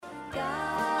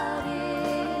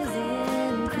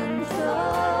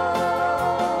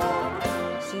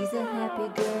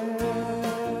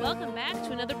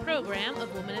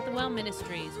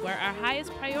Ministries, where our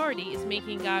highest priority is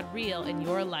making God real in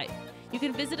your life. You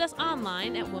can visit us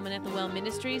online at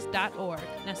womanatthewellministries.org.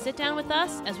 Now sit down with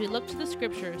us as we look to the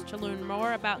scriptures to learn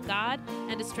more about God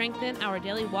and to strengthen our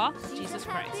daily walk with Jesus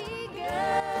Christ.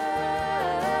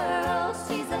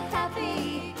 She's a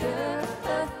happy girl,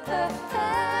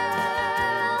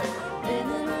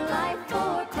 living her life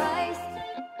for Christ,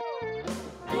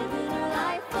 living her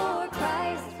life for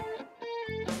Christ,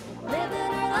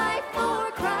 living her life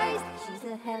for Christ. She's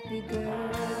a happy girl.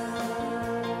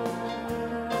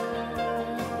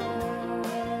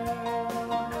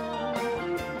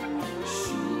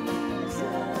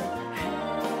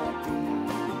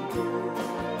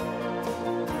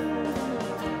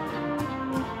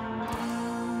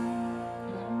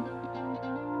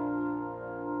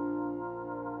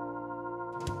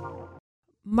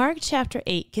 Mark chapter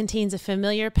 8 contains a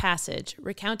familiar passage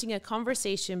recounting a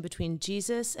conversation between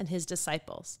Jesus and his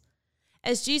disciples.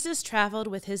 As Jesus traveled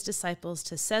with his disciples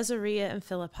to Caesarea and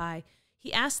Philippi,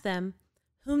 he asked them,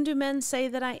 "Whom do men say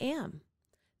that I am?"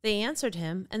 They answered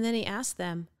him, and then he asked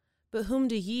them, "But whom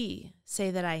do ye say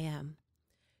that I am?"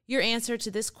 Your answer to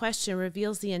this question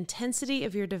reveals the intensity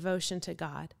of your devotion to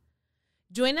God.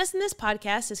 Join us in this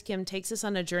podcast as Kim takes us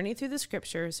on a journey through the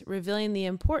scriptures, revealing the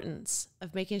importance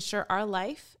of making sure our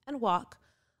life and walk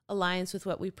aligns with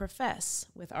what we profess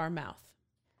with our mouth.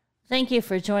 Thank you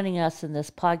for joining us in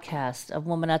this podcast of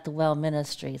Woman at the Well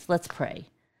Ministries. Let's pray.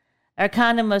 Our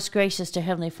kind and most gracious dear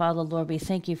Heavenly Father, Lord, we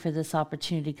thank you for this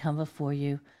opportunity to come before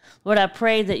you. Lord, I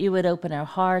pray that you would open our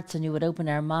hearts and you would open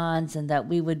our minds and that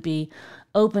we would be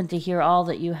open to hear all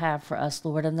that you have for us,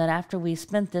 Lord, and that after we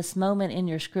spent this moment in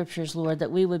your scriptures, Lord,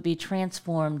 that we would be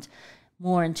transformed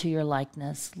more into your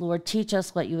likeness. Lord, teach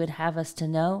us what you would have us to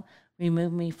know.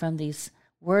 Remove me from these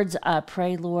words, I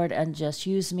pray, Lord, and just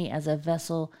use me as a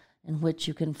vessel in which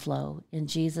you can flow. In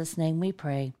Jesus' name we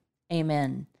pray.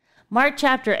 Amen. Mark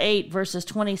chapter 8, verses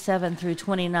 27 through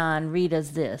 29 read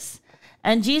as this.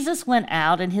 And Jesus went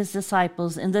out and his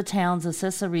disciples in the towns of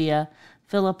Caesarea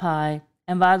Philippi,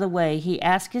 and by the way he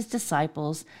asked his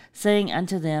disciples, saying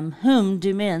unto them, Whom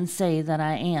do men say that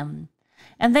I am?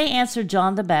 And they answered,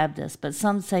 John the Baptist, but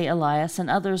some say Elias, and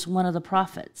others one of the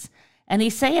prophets. And he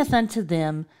saith unto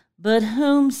them, But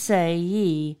whom say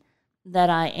ye that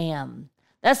I am?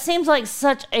 That seems like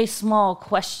such a small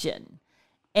question,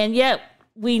 and yet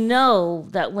we know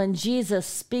that when Jesus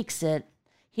speaks it,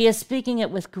 he is speaking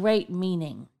it with great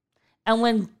meaning. And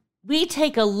when we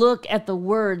take a look at the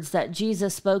words that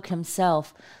Jesus spoke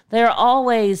himself, they're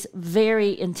always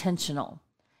very intentional,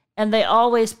 and they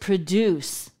always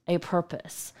produce a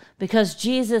purpose, because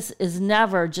Jesus is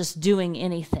never just doing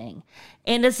anything.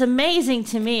 And it's amazing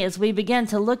to me as we begin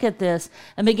to look at this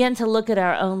and begin to look at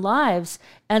our own lives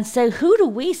and say, who do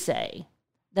we say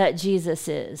that Jesus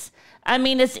is? I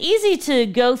mean, it's easy to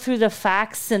go through the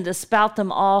facts and to spout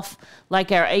them off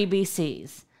like our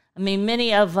ABCs. I mean,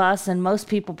 many of us and most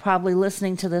people probably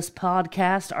listening to this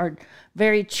podcast are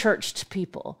very churched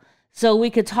people. So we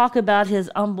could talk about his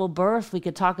humble birth. We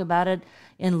could talk about it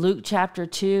in Luke chapter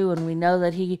 2, and we know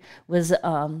that he was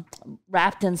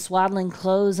wrapped in swaddling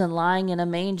clothes and lying in a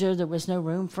manger. There was no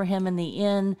room for him in the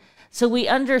inn. So we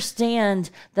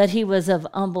understand that he was of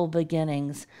humble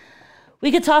beginnings.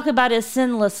 We could talk about his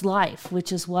sinless life,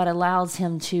 which is what allows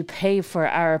him to pay for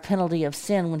our penalty of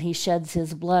sin when he sheds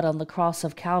his blood on the cross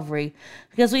of Calvary.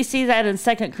 Because we see that in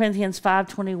 2 Corinthians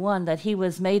 5:21, that he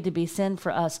was made to be sin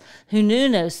for us who knew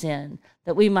no sin,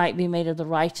 that we might be made of the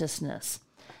righteousness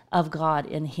of God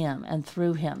in him and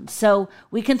through him. So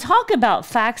we can talk about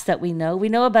facts that we know. We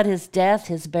know about his death,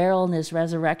 his burial, and his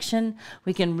resurrection.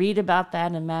 We can read about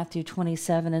that in Matthew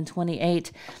 27 and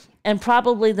 28. And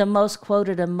probably the most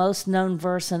quoted and most known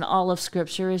verse in all of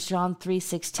Scripture is John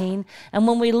 3:16. And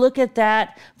when we look at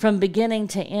that from beginning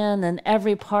to end and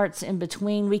every part's in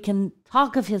between, we can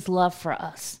talk of his love for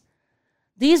us.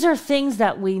 These are things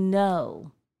that we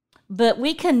know, but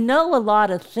we can know a lot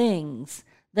of things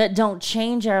that don't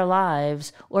change our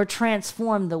lives or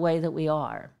transform the way that we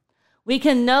are. We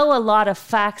can know a lot of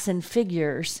facts and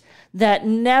figures that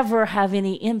never have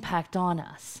any impact on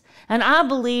us. And I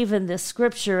believe in this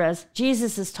scripture, as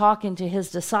Jesus is talking to his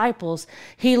disciples,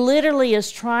 he literally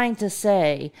is trying to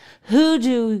say, who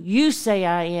do you say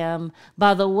I am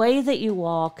by the way that you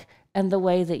walk and the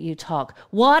way that you talk?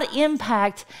 What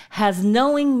impact has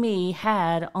knowing me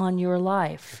had on your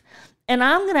life? And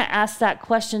I'm going to ask that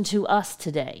question to us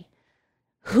today.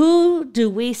 Who do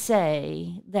we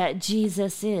say that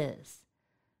Jesus is?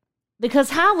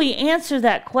 Because how we answer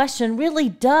that question really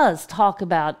does talk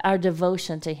about our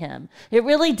devotion to him. It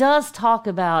really does talk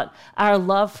about our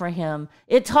love for him.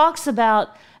 It talks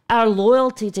about our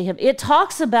loyalty to him. It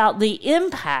talks about the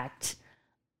impact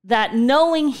that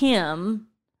knowing him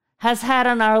has had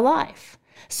on our life.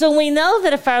 So we know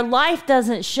that if our life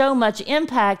doesn't show much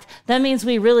impact, that means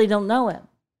we really don't know him.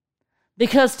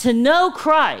 Because to know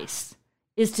Christ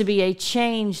is to be a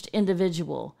changed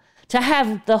individual, to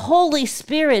have the Holy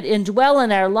Spirit indwell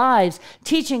in our lives,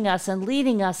 teaching us and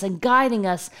leading us and guiding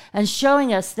us and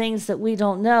showing us things that we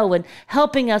don't know and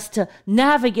helping us to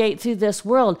navigate through this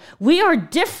world. We are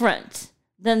different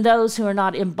than those who are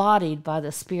not embodied by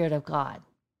the Spirit of God.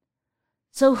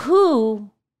 So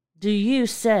who do you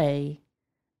say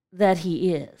that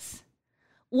he is?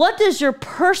 What does your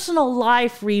personal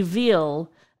life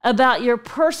reveal about your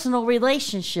personal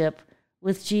relationship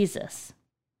with Jesus?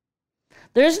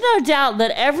 There's no doubt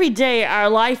that every day our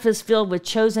life is filled with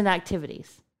chosen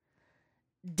activities.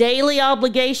 Daily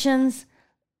obligations,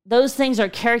 those things are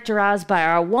characterized by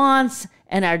our wants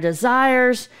and our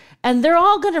desires, and they're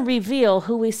all going to reveal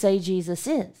who we say Jesus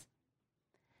is.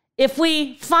 If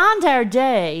we find our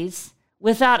days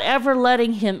without ever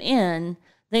letting him in,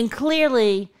 then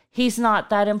clearly he's not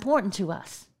that important to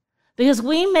us, because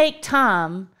we make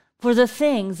time for the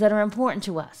things that are important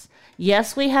to us.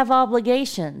 Yes, we have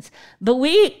obligations, but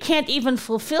we can't even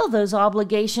fulfill those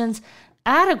obligations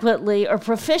adequately or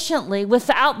proficiently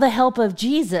without the help of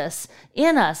Jesus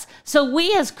in us. So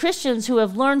we as Christians who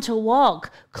have learned to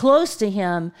walk close to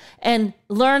him and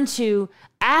learn to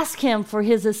ask him for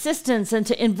his assistance and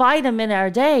to invite him in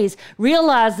our days,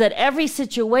 realize that every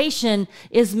situation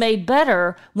is made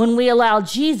better when we allow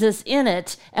Jesus in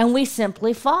it and we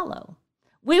simply follow.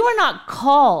 We were not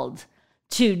called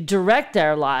to direct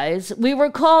our lives. We were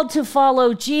called to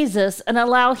follow Jesus and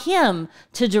allow him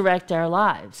to direct our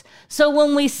lives. So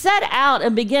when we set out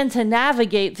and begin to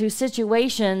navigate through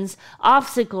situations,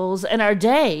 obstacles, and our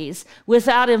days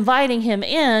without inviting him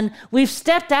in, we've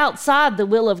stepped outside the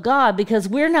will of God, because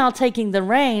we're now taking the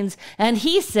reins, and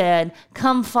he said,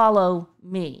 "Come follow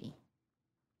me."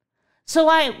 So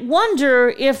I wonder,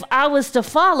 if I was to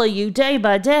follow you day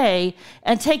by day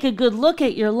and take a good look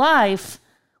at your life,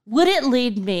 would it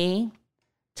lead me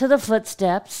to the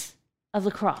footsteps of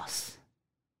the cross?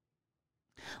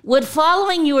 Would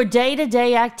following your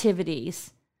day-to-day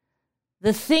activities,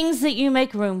 the things that you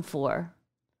make room for,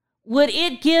 would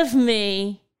it give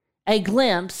me a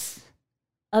glimpse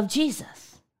of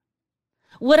Jesus?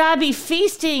 Would I be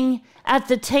feasting at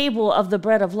the table of the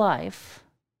bread of life?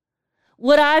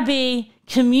 Would I be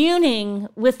communing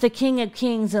with the King of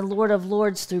Kings and Lord of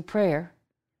Lords through prayer?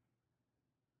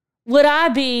 Would I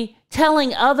be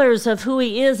telling others of who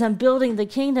he is and building the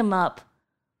kingdom up?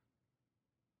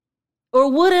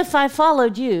 Or would, if I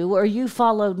followed you or you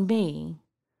followed me,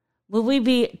 would we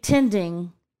be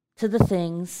tending to the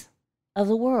things of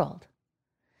the world?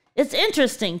 It's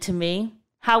interesting to me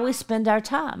how we spend our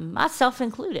time, myself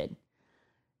included.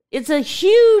 It's a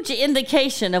huge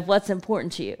indication of what's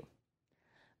important to you.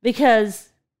 Because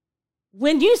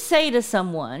when you say to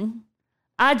someone,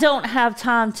 "I don't have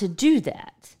time to do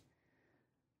that,"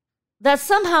 that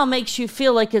somehow makes you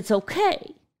feel like it's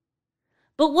okay.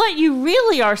 But what you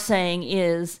really are saying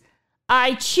is,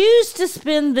 "I choose to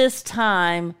spend this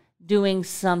time doing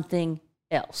something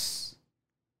else."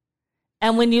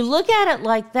 And when you look at it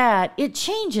like that, it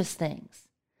changes things.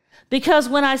 Because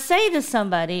when I say to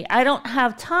somebody, "I don't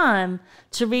have time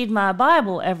to read my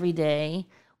Bible every day,"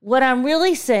 what I'm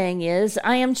really saying is,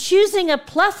 I am choosing a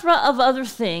plethora of other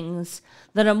things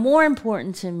that are more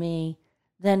important to me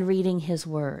than reading his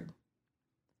word.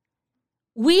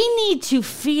 We need to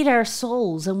feed our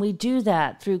souls, and we do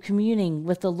that through communing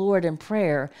with the Lord in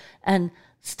prayer and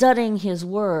studying his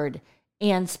word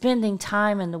and spending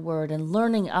time in the word and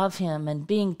learning of him and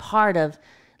being part of,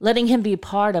 letting him be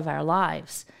part of our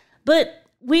lives. But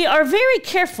we are very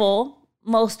careful,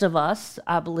 most of us,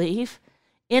 I believe,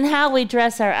 in how we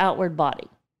dress our outward body.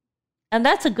 And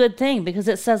that's a good thing, because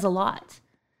it says a lot.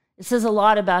 It says a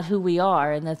lot about who we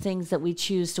are and the things that we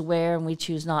choose to wear and we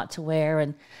choose not to wear,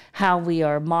 and how we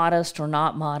are modest or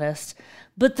not modest.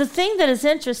 But the thing that is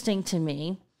interesting to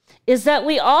me is that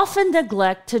we often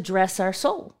neglect to dress our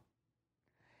soul.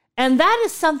 And that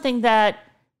is something that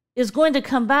is going to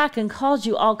come back and cause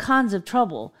you all kinds of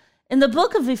trouble. In the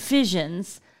book of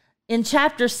Ephesians, in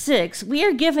chapter 6, we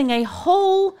are giving a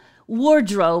whole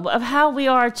wardrobe of how we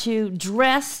are to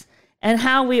dress and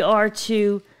how we are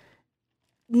to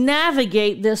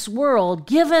navigate this world,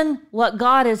 given what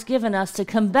God has given us to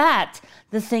combat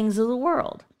the things of the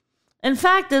world. In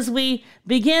fact, as we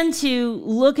begin to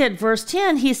look at verse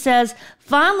 10, he says,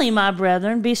 "Finally, my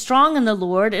brethren, be strong in the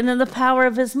Lord and in the power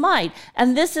of his might."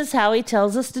 And this is how he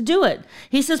tells us to do it.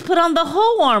 He says, "Put on the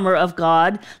whole armor of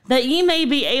God, that ye may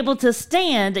be able to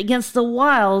stand against the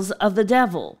wiles of the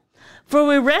devil. For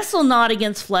we wrestle not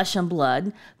against flesh and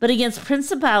blood, but against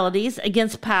principalities,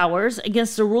 against powers,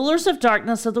 against the rulers of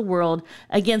darkness of the world,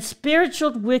 against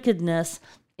spiritual wickedness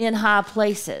in high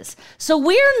places." So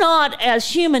we're not,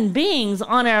 as human beings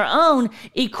on our own,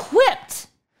 equipped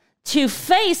to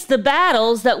face the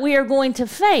battles that we are going to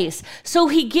face. So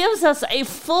he gives us a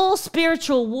full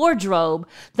spiritual wardrobe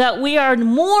that we are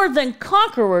more than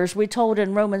conquerors, we told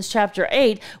in Romans chapter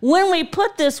 8. When we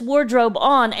put this wardrobe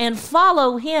on and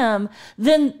follow him,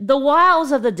 then the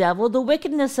wiles of the devil, the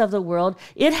wickedness of the world,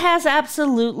 it has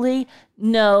absolutely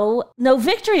no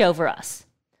victory over us.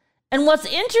 And what's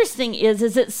interesting is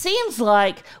it seems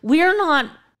like we're not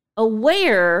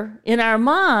aware in our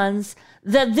minds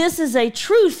that this is a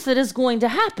truth that is going to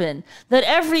happen, that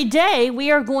every day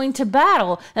we are going to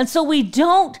battle. And so we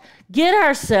don't get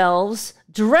ourselves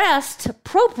dressed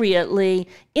appropriately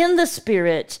in the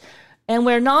Spirit, and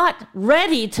we're not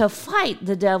ready to fight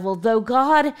the devil, though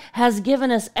God has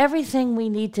given us everything we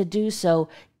need to do so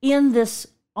in this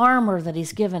armor that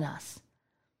he's given us.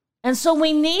 And so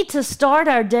we need to start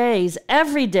our days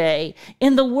every day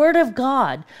in the Word of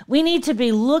God. We need to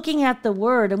be looking at the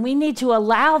Word, and we need to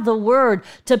allow the Word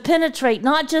to penetrate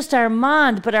not just our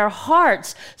mind, but our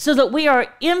hearts, so that we are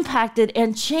impacted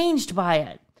and changed by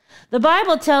it. The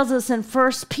Bible tells us in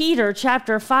 1 Peter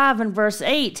chapter 5 and verse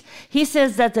 8, he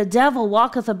says that the devil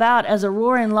walketh about as a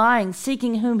roaring lion,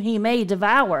 seeking whom he may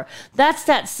devour. That's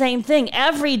that same thing.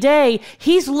 Every day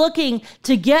he's looking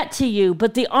to get to you,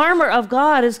 but the armor of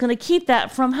God is going to keep that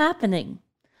from happening.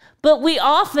 But we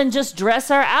often just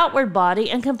dress our outward body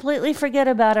and completely forget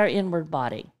about our inward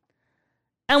body.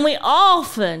 And we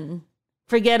often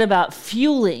forget about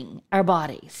fueling our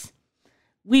bodies.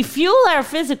 We fuel our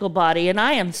physical body, and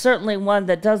I am certainly one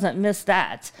that doesn't miss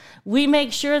that. We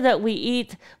make sure that we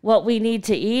eat what we need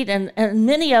to eat, and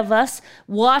many of us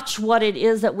watch what it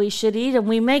is that we should eat, and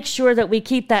we make sure that we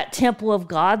keep that temple of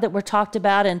God that we're talked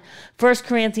about in 1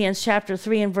 Corinthians chapter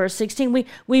 3 and verse 16.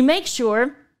 We make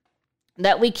sure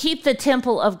that we keep the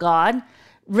temple of God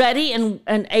ready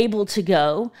and able to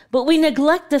go, but we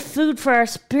neglect the food for our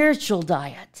spiritual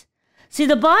diet. See,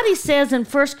 the body says in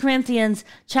 1 Corinthians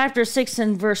chapter 6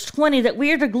 and verse 20 that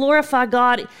we are to glorify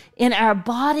God in our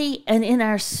body and in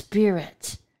our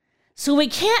spirit. So we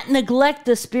can't neglect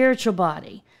the spiritual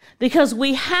body, because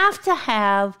we have to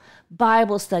have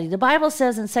Bible study. The Bible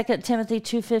says in 2 Timothy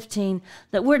 2:15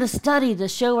 that we're to study to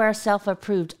show ourselves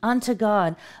approved unto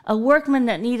God, a workman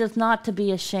that needeth not to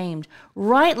be ashamed,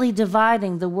 rightly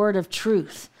dividing the word of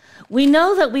truth. We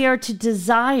know that we are to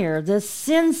desire the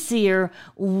sincere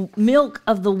milk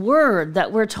of the word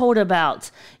that we're told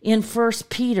about in 1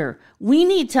 Peter. We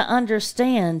need to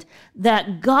understand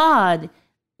that God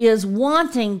is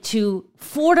wanting to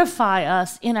fortify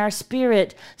us in our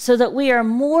spirit so that we are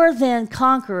more than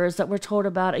conquerors, that we're told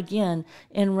about again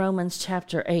in Romans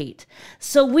chapter 8.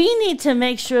 So we need to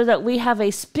make sure that we have a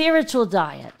spiritual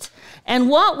diet. And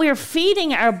what we're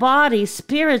feeding our body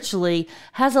spiritually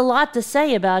has a lot to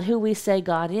say about who we say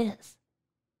God is.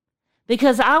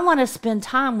 Because I want to spend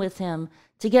time with him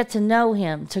to get to know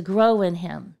him, to grow in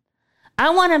him. I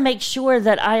want to make sure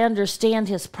that I understand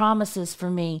his promises for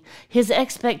me, his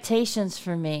expectations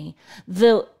for me,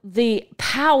 the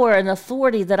power and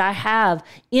authority that I have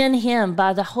in him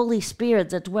by the Holy Spirit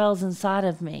that dwells inside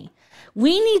of me.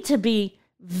 We need to be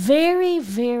very,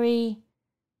 very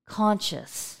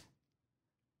conscious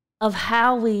of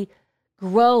how we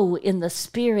grow in the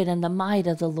spirit and the might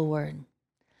of the Lord.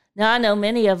 Now, I know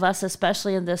many of us,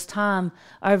 especially in this time,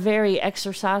 are very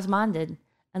exercise-minded,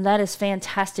 and that is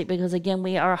fantastic because, again,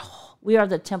 we are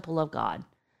the temple of God,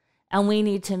 and we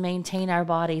need to maintain our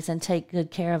bodies and take good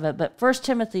care of it. But 1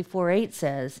 Timothy 4:8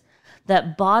 says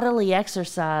that bodily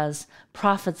exercise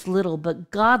profits little, but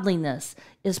godliness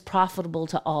is profitable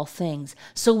to all things.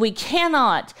 So we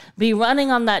cannot be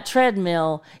running on that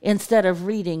treadmill instead of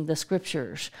reading the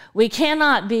scriptures. We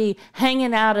cannot be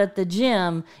hanging out at the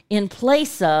gym in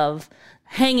place of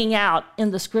hanging out in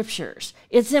the scriptures.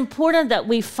 It's important that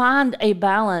we find a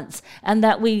balance and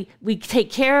that we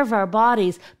take care of our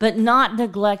bodies, but not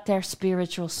neglect our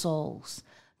spiritual souls.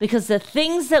 Because the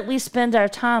things that we spend our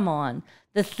time on,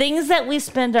 the things that we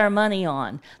spend our money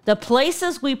on, the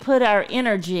places we put our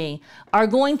energy are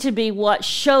going to be what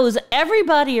shows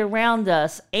everybody around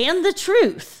us and the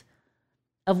truth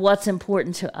of what's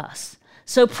important to us.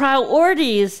 So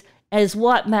priorities is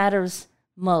what matters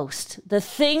most. The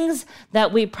things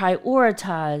that we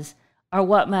prioritize are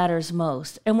what matters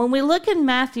most. And when we look in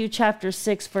Matthew chapter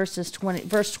 6, verse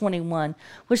 21,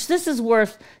 which this is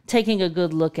worth taking a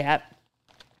good look at.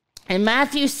 In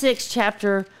Matthew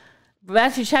chapter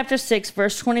 6,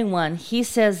 verse 21, he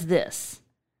says this,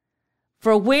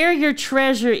 "For where your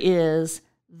treasure is,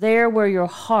 there will your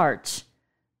heart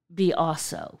be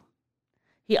also."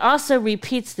 He also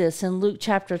repeats this in Luke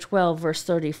chapter 12, verse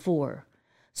 34.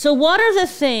 So what are the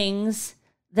things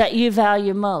that you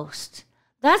value most?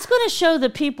 That's going to show the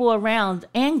people around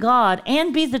and God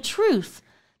and be the truth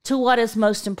to what is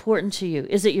most important to you.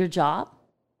 Is it your job?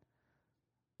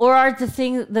 Or are the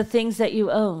things that you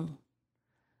own?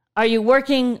 Are you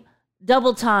working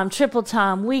double time, triple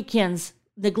time, weekends,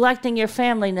 neglecting your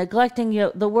family, neglecting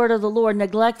the word of the Lord,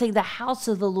 neglecting the house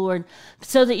of the Lord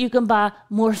so that you can buy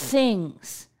more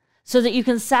things, so that you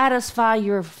can satisfy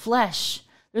your flesh?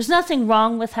 There's nothing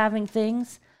wrong with having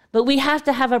things, but we have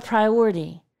to have a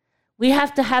priority. We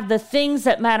have to have the things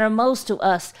that matter most to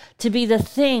us to be the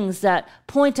things that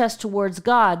point us towards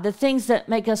God, the things that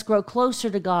make us grow closer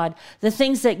to God, the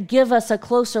things that give us a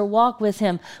closer walk with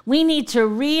Him. We need to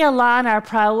realign our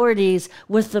priorities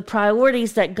with the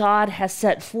priorities that God has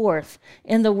set forth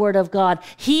in the Word of God.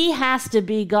 He has to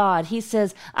be God. He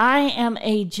says, "I am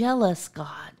a jealous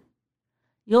God.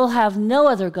 You'll have no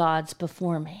other gods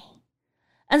before me."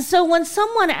 And so when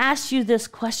someone asks you this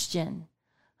question,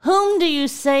 "Whom do you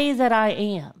say that I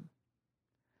am?"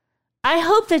 I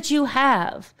hope that you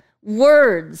have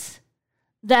words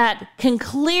that can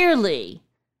clearly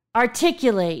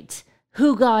articulate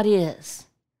who God is.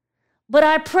 But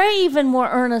I pray even more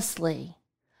earnestly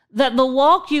that the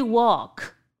walk you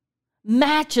walk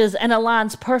matches and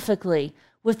aligns perfectly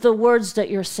with the words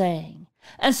that you're saying.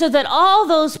 And so that all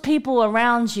those people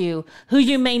around you who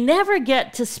you may never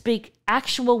get to speak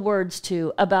actual words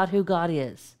to about who God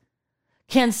is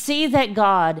can see that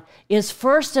God is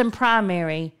first and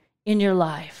primary in your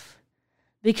life,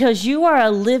 because you are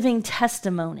a living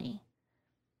testimony,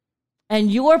 and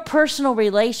your personal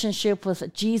relationship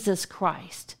with Jesus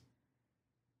Christ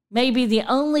may be the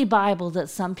only Bible that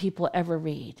some people ever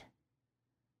read.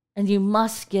 And you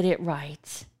must get it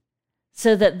right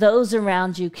so that those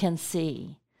around you can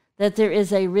see that there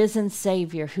is a risen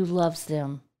Savior who loves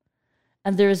them,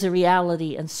 and there is a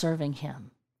reality in serving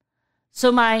Him. So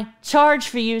my charge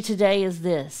for you today is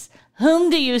this: whom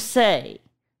do you say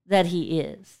that He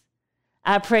is?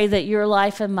 I pray that your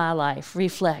life and my life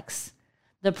reflects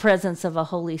the presence of a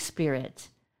Holy Spirit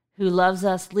who loves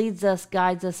us, leads us,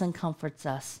 guides us, and comforts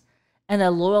us, and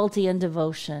a loyalty and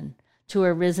devotion to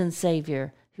a risen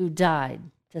Savior who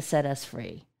died to set us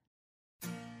free.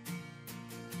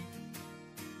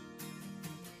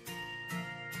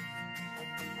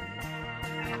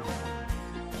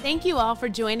 Thank you all for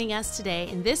joining us today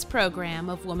in this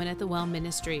program of Woman at the Well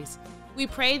Ministries. We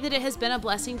pray that it has been a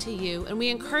blessing to you, and we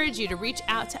encourage you to reach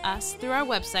out to us through our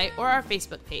website or our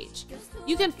Facebook page.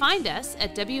 You can find us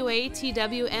at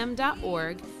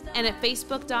watwm.org and at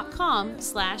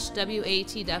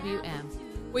facebook.com/watwm,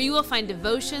 where you will find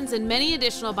devotions and many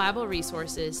additional Bible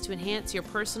resources to enhance your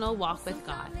personal walk with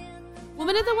God.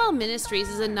 Woman at the Well Ministries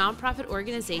is a nonprofit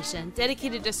organization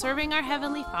dedicated to serving our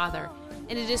Heavenly Father,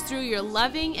 and it is through your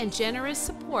loving and generous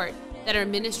support that our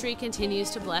ministry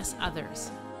continues to bless others.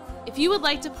 If you would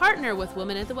like to partner with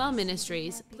Women at the Well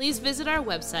Ministries, please visit our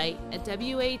website at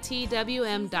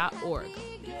watwm.org.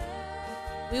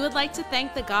 We would like to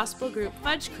thank the gospel group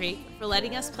Fudge Creek for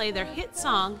letting us play their hit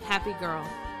song, Happy Girl.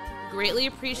 We greatly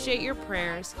appreciate your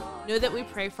prayers. Know that we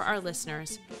pray for our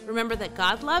listeners. Remember that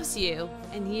God loves you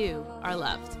and you are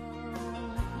loved.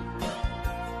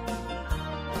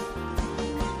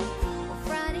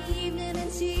 Friday evening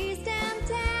and she's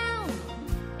downtown.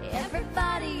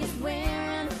 Everybody is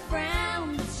wearing a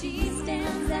frown, but she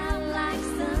stands out like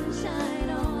sunshine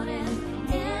on an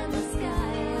endless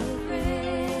sky of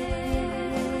gray.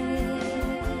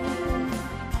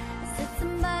 Said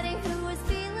somebody who was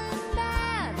feeling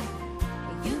bad,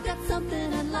 you got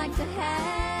something I'd like to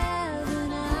have,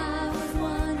 and I was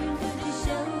wondering, could you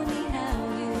show me how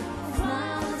you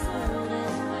smile this world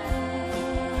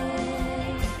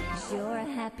away? 'Cause you're a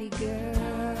happy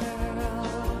girl.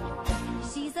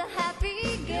 She's a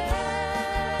happy girl.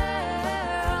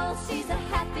 She's a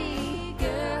happy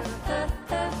girl.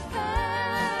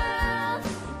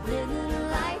 Living her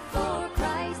life for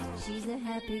Christ. She's a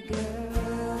happy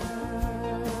girl.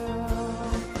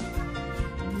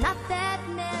 Not that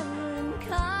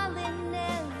melancholy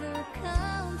never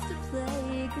comes to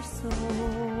plague her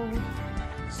soul.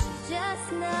 She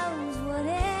just knows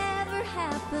whatever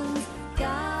happens,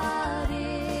 God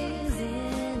is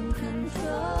in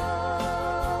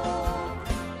control.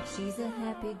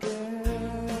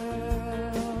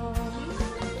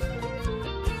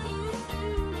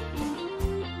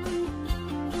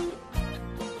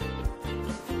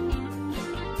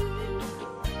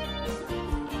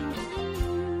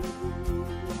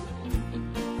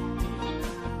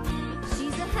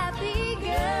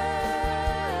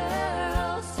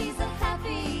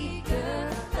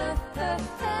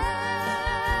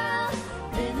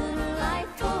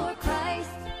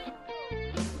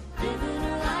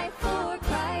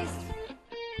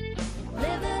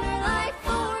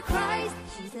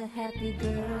 happy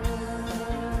girl.